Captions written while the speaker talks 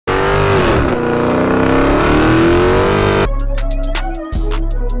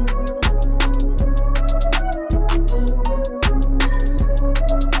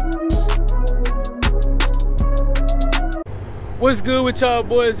What's good with y'all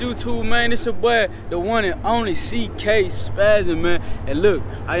boys, YouTube, man? It's your boy, the one and only ckspazzin, man. And look,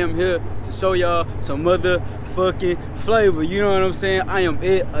 I am here to show y'all some motherfucking flavor. You know what I'm saying? I am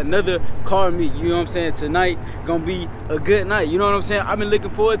at another car meet. You know what I'm saying? Tonight gonna be a good night. You know what I'm saying? I've been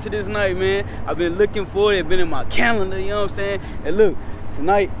looking forward to this night, man. I've been looking forward. It's been in my calendar. You know what I'm saying? And look,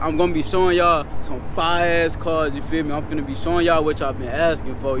 tonight I'm gonna be showing y'all some fire-ass cars. You feel me? I'm finna be showing y'all what y'all been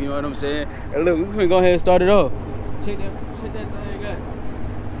asking for. You know what I'm saying? And look, we finna go ahead and start it off. Check that thing out.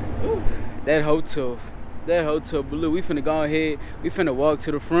 Ooh, that hotel. But look, we finna go ahead. We finna walk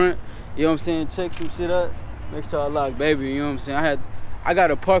to the front. You know what I'm saying? Check some shit up. Make sure I lock, baby. You know what I'm saying? I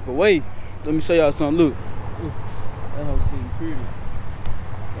gotta park away. Let me show y'all something. Look. Ooh, that whole sitting pretty.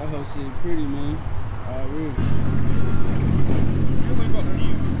 That whole sitting pretty, man. Already.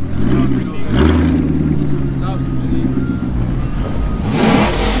 Just gonna stop some shit.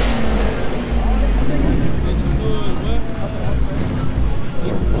 Make some noise, what?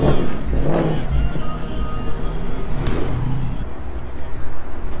 Make some noise.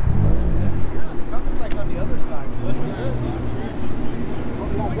 Nothing's like on the other side. What's the other side?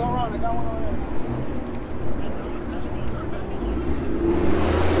 Go around. I got one on there.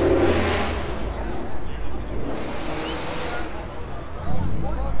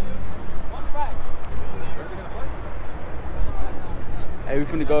 Hey, we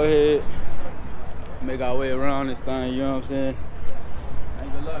finna go ahead, make our way around this thing, you know what I'm saying?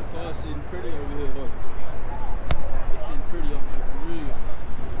 Ain't a lot of cars sitting pretty over here though. They sitting pretty over here for real.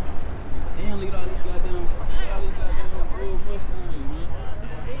 Damn, look at all these goddamn old Mustangs, man.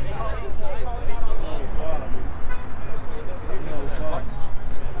 Hell far, man. Hell far.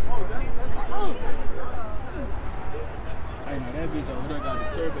 Hey, now that bitch over there got the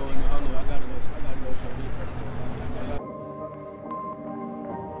turbo in the Hold on, I gotta go show this.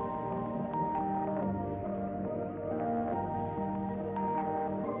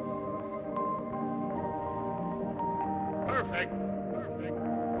 Perfect.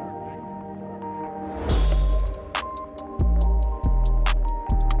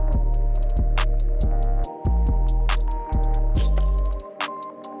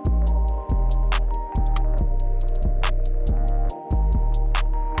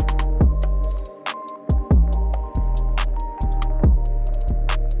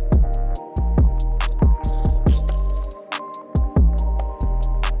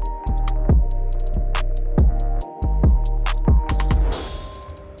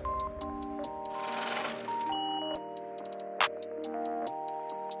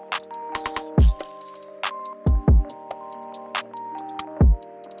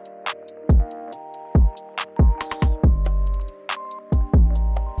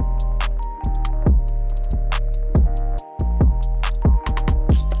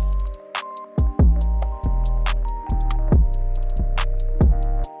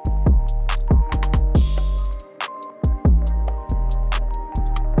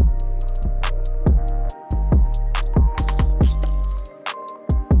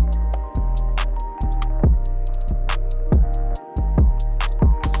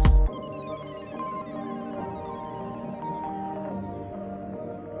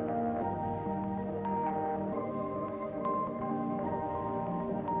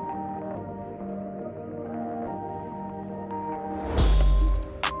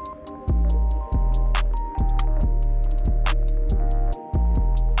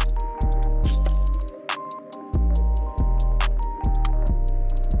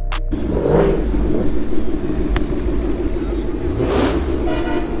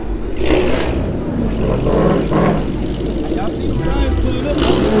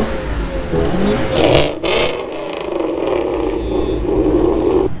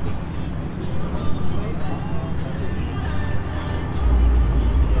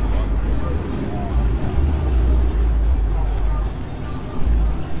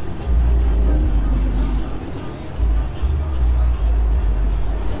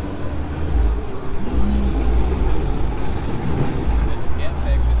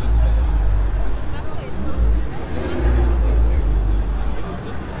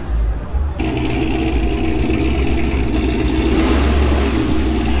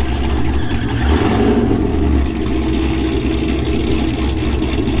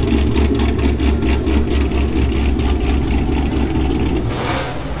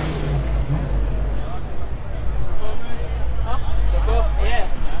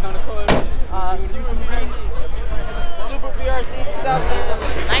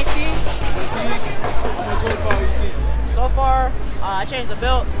 I changed the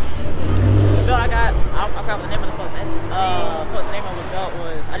belt. The belt I got the name of the fuck, man. The name of the belt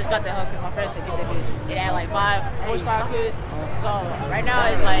was, I just got that hoe because my friend said get that bitch. It had like 5 horsepower to it. So right now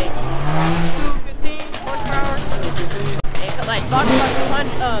it's like 215 horsepower. 215. And like stock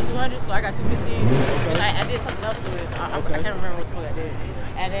costs 200, so I got 215. And I did something else to it. I can't remember what the fuck I did.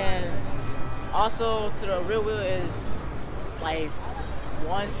 And then also to the rear wheel is like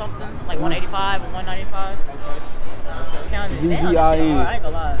one something, like 185 and 195. ZZIN. I ain't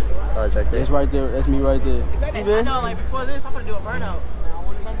gonna lie. Oh, it's right there. That's right there. That's me right there. I know, like before this, I'm gonna do a burnout.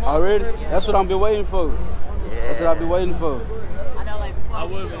 Already? That's what I've been waiting for. Yeah. That's what I've been waiting for. I know, like before. I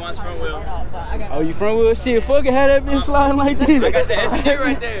would, but mine's front wheel. Oh, you front wheel? Shit, fuck it. Had that bitch sliding like this. I got the ST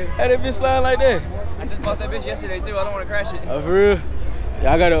right there. Had that bitch sliding like that. I just bought that bitch yesterday too. I don't want to crash it. Oh, for real?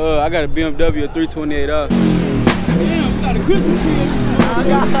 Yeah, I got a BMW, a 328R. Damn, we got a Christmas tree.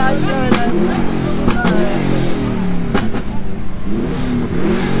 Wait up, party.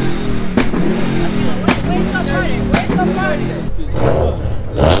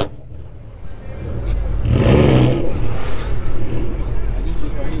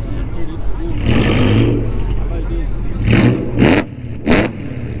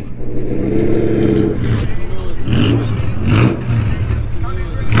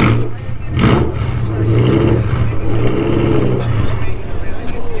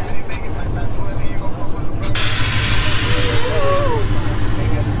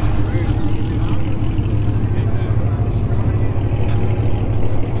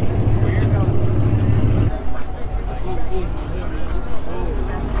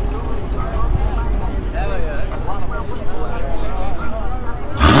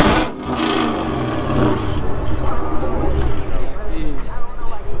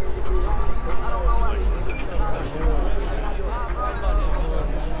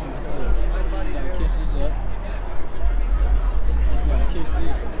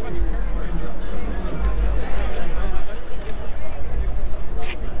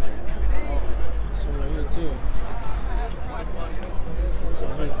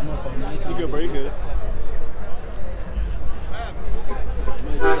 You good, bro? You good?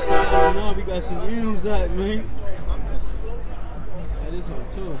 Now we got the M's out, man. That is on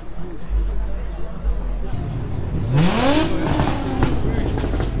tour.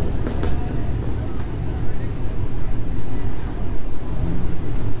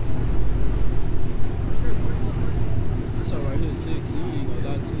 This all right here, 6. You ain't gonna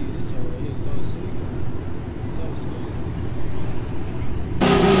lie to you. This all right here, so 6. So 6.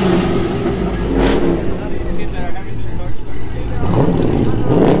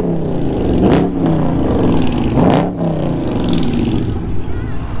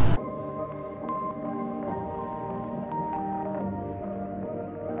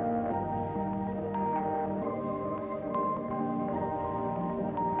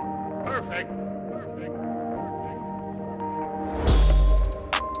 Perfect.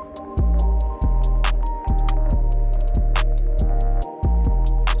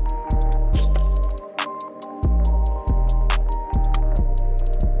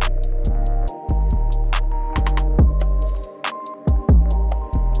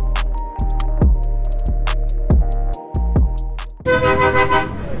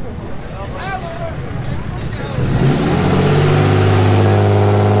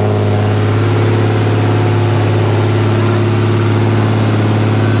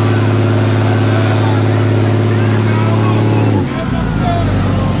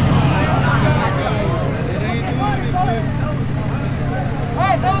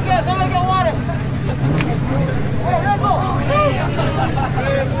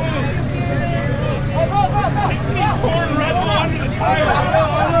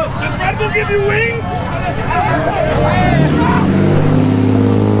 Does Red Bull give you wings?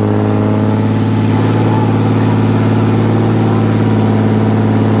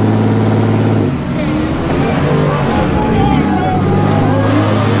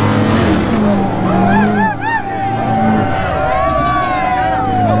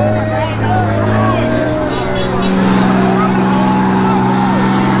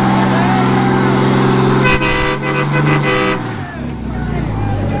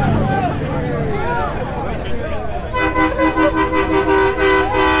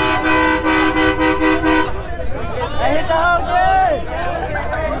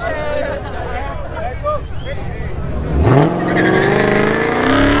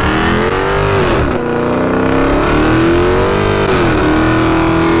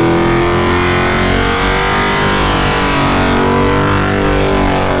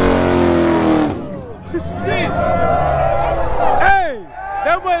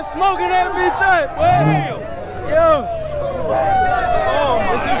 Smoking that bitch up, boy. Yo. Oh,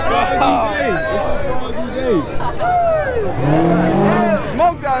 it's a foggy day. It's a foggy day.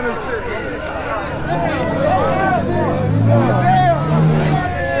 Smoke down this shit.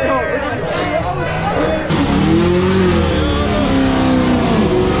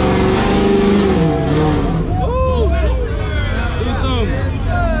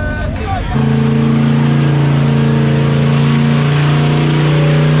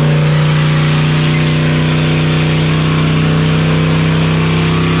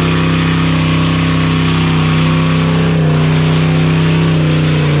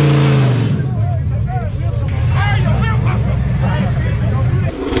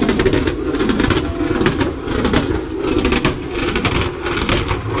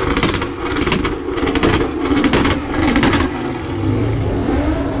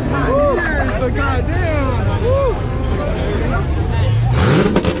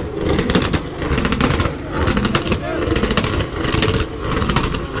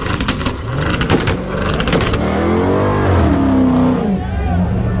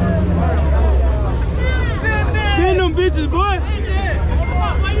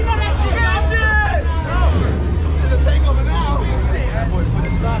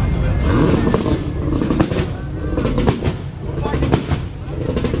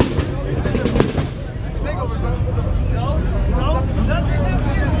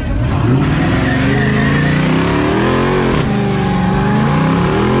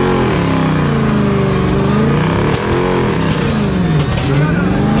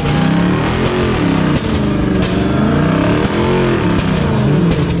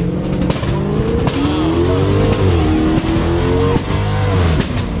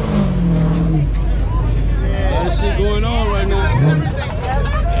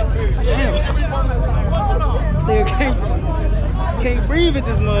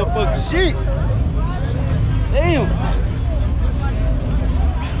 motherfucking shit. Damn.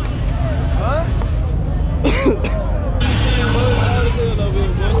 Huh? You saying, boy? How the hell over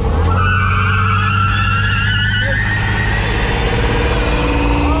here, boy?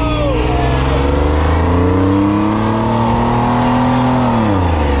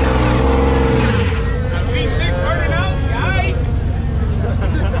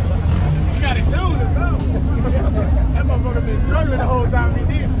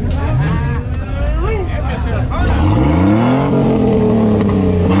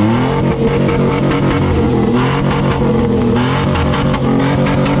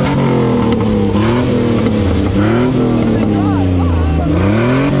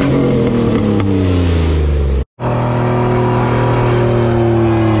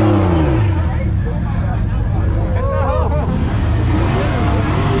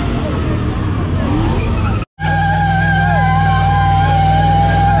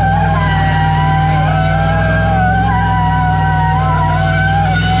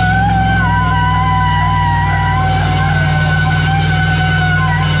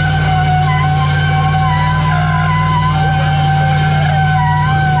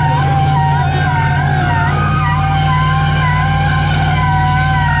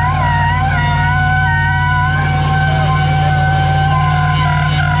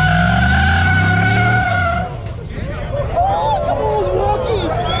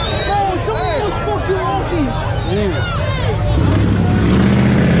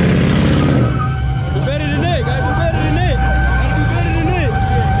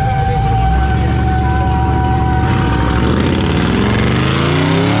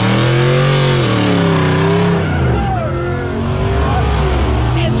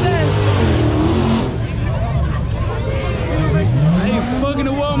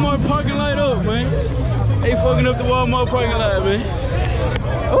 Up the Walmart parking lot, man.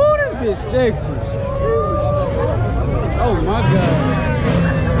 Oh, this bitch sexy. Oh my god.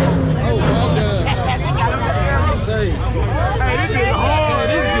 Oh my god. Say. Hey, this bitch hard.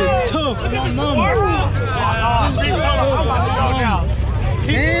 This bitch tough. My mama. This bitch tough.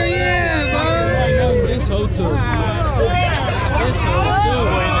 Hell yeah, bro. It's so tough. It's so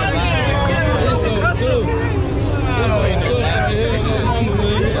tough. It's so tough. It's so tough.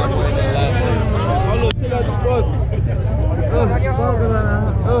 Check out the spot.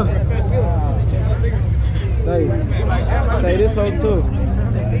 Say this so tough.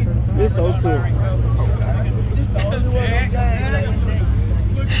 This so tough.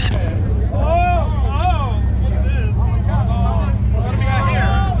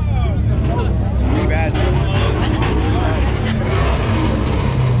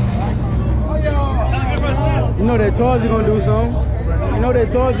 You know that Charger gonna do something. You know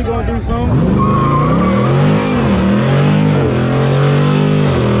that Charger gonna do something.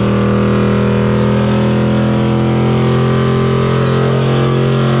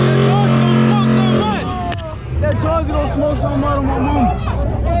 Smoke something out of my mama.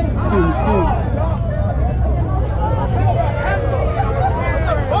 Excuse me.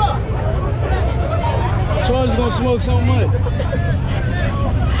 Charles gonna smoke something out.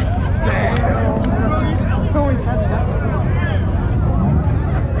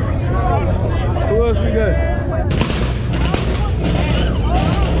 Who else we got?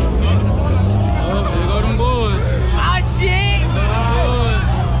 Oh, there go them boys. Oh shit!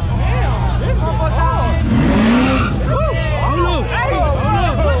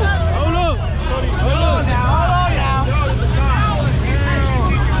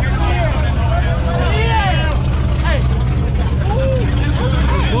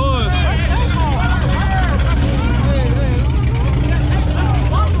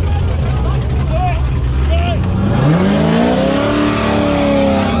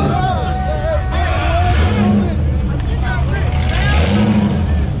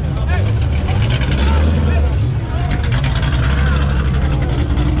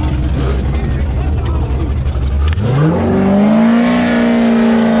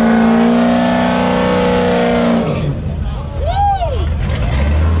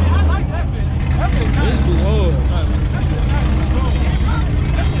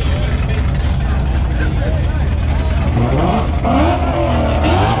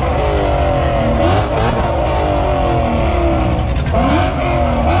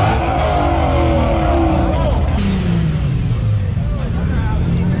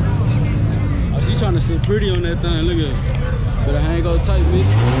 Pretty on that thing, look at it. Better hang on tight, bitch.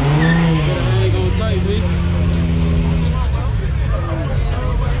 Better hang on tight, bitch.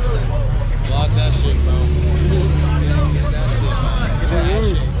 Block that shit, bro. Get that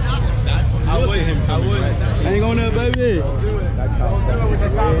shit. I would. Hang on there, baby.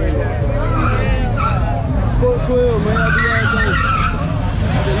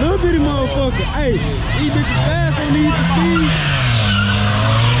 bitty motherfucker. Hey, these bitches fast on these for speed.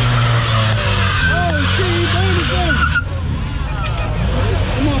 Oh shit, he doing something.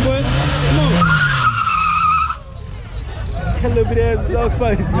 Come on, boy. Come on. That little bit ass is all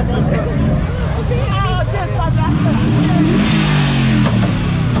spicy.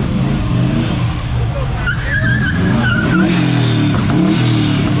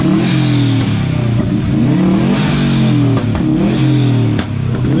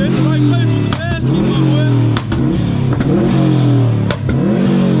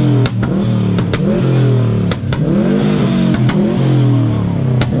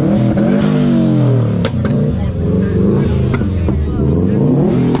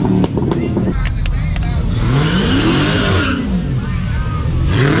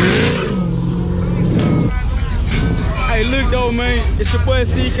 Man, it's your boy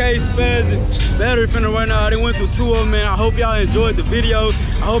ckspazzin. Battery finna right now. I done went through 2 of them, man. I hope y'all enjoyed the video.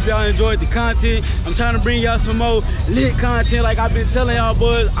 I hope y'all enjoyed the content. I'm trying to bring y'all some more lit content like I've been telling y'all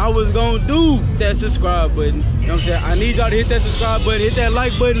boys I was gonna do. That subscribe button. You know what I'm saying? I need y'all to hit that subscribe button, hit that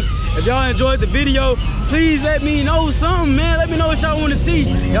like button. If y'all enjoyed the video, please let me know something, man. Let me know what y'all want to see.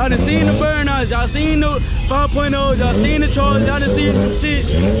 Y'all done seen the burnouts, y'all seen the 5.0, y'all seen the charge, y'all done seen some shit.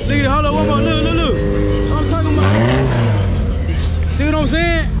 Look, hold on, one more. Look. What I'm talking about. See what I'm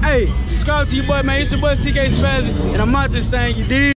saying? Hey, subscribe to your boy, man. It's your boy ckspazzin, and I'm out this thing, you dig?